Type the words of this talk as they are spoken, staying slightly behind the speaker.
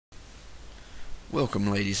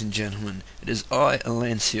Welcome, ladies and gentlemen. It is I,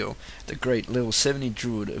 Alancio, the great level 70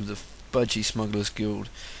 druid of the Budgie Smugglers Guild.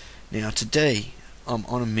 Now, today, I'm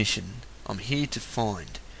on a mission. I'm here to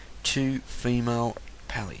find two female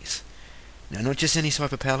pallies. Now, not just any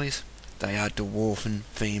type of pallies, they are dwarven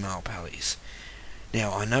female pallies.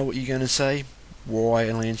 Now, I know what you're going to say. Why,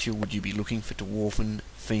 Alancio, would you be looking for dwarven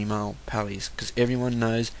female pallies? Because everyone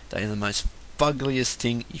knows they are the most fuggliest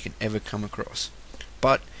thing you can ever come across.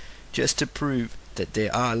 But, just to prove that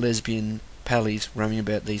there are lesbian pallies roaming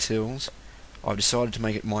about these hills, I've decided to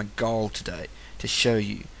make it my goal today to show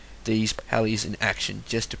you these pallies in action,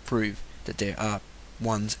 just to prove that there are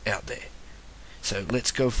ones out there. So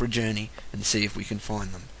let's go for a journey and see if we can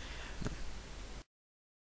find them.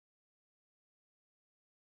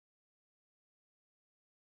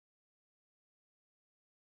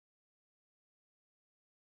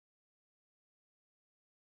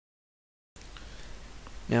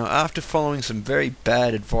 Now, after following some very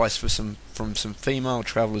bad advice from some female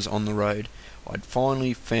travellers on the road, I'd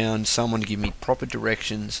finally found someone to give me proper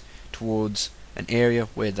directions towards an area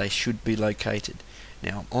where they should be located.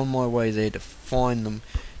 Now, I'm on my way there to find them,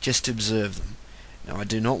 just to observe them. Now, I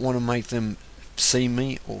do not want to make them see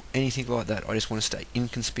me or anything like that. I just want to stay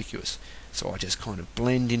inconspicuous. So I just kind of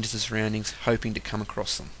blend into the surroundings, hoping to come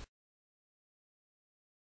across them.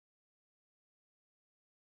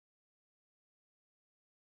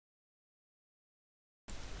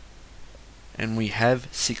 And we have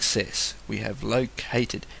success. We have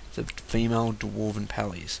located the female dwarven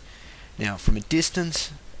pallies. Now, from a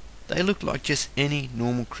distance, they look like just any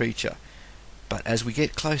normal creature, but as we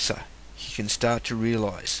get closer, you can start to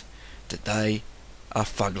realise that they are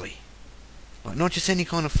fugly. Like, not just any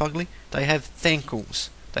kind of fugly, they have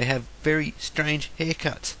thankles, they have very strange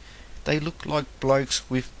haircuts, they look like blokes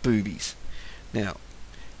with boobies. Now,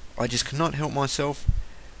 I just cannot help myself.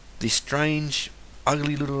 This strange,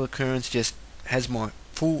 ugly little occurrence just has my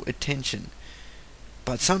full attention,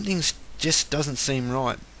 but something just doesn't seem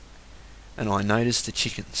right. And I notice the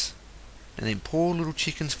chickens, and then poor little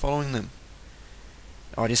chickens following them.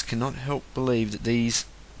 I just cannot help believe that these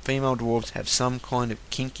female dwarves have some kind of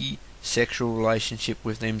kinky sexual relationship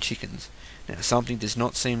with them chickens. Now, something does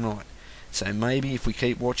not seem right, so maybe if we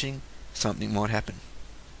keep watching, something might happen.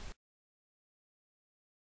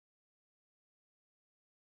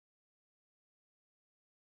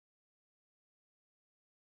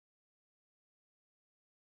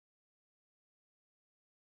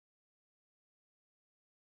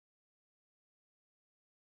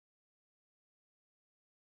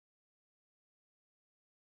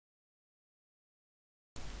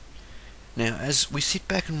 Now, as we sit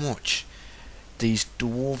back and watch these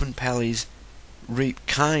dwarven pallies reap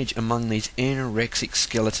carnage among these anorexic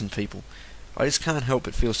skeleton people, I just can't help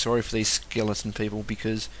but feel sorry for these skeleton people,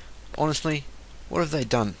 because, honestly, what have they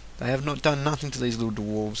done? They have not done nothing to these little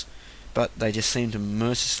dwarves, but they just seem to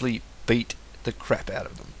mercilessly beat the crap out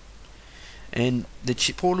of them. And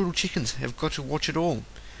the poor little chickens have got to watch it all.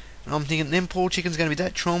 And I'm thinking, them poor chickens are going to be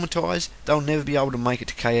that traumatised, they'll never be able to make it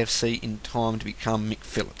to KFC in time to become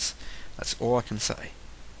McFillets. That's all I can say.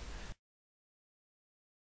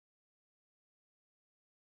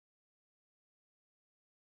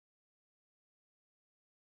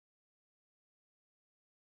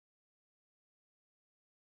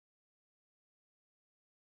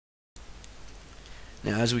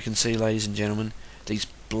 Now, as we can see, ladies and gentlemen, these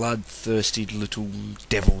bloodthirsty little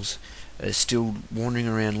devils are still wandering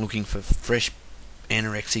around looking for fresh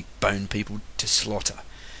anorexic bone people to slaughter.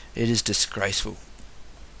 It is disgraceful.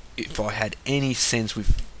 If I had any sense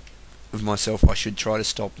of myself, I should try to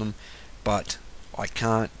stop them, but I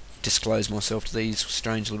can't disclose myself to these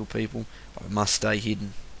strange little people. I must stay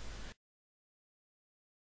hidden.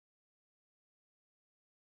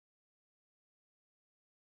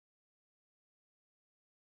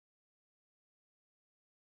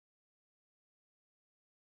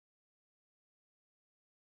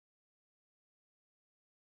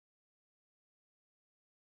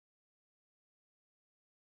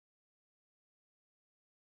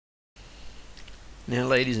 Now,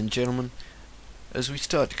 ladies and gentlemen, as we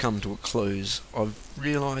start to come to a close, I've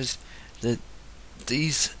realised that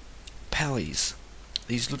these pallies,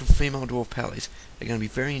 these little female dwarf pallies, are going to be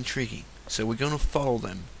very intriguing. So we're going to follow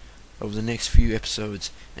them over the next few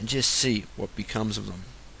episodes and just see what becomes of them.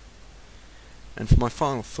 And for my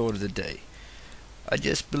final thought of the day, I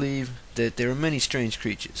just believe that there are many strange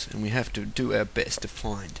creatures, and we have to do our best to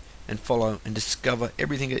find and follow and discover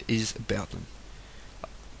everything that is about them.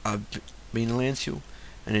 I've been Alancio,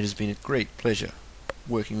 and it has been a great pleasure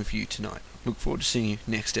working with you tonight. Look forward to seeing you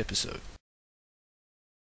next episode.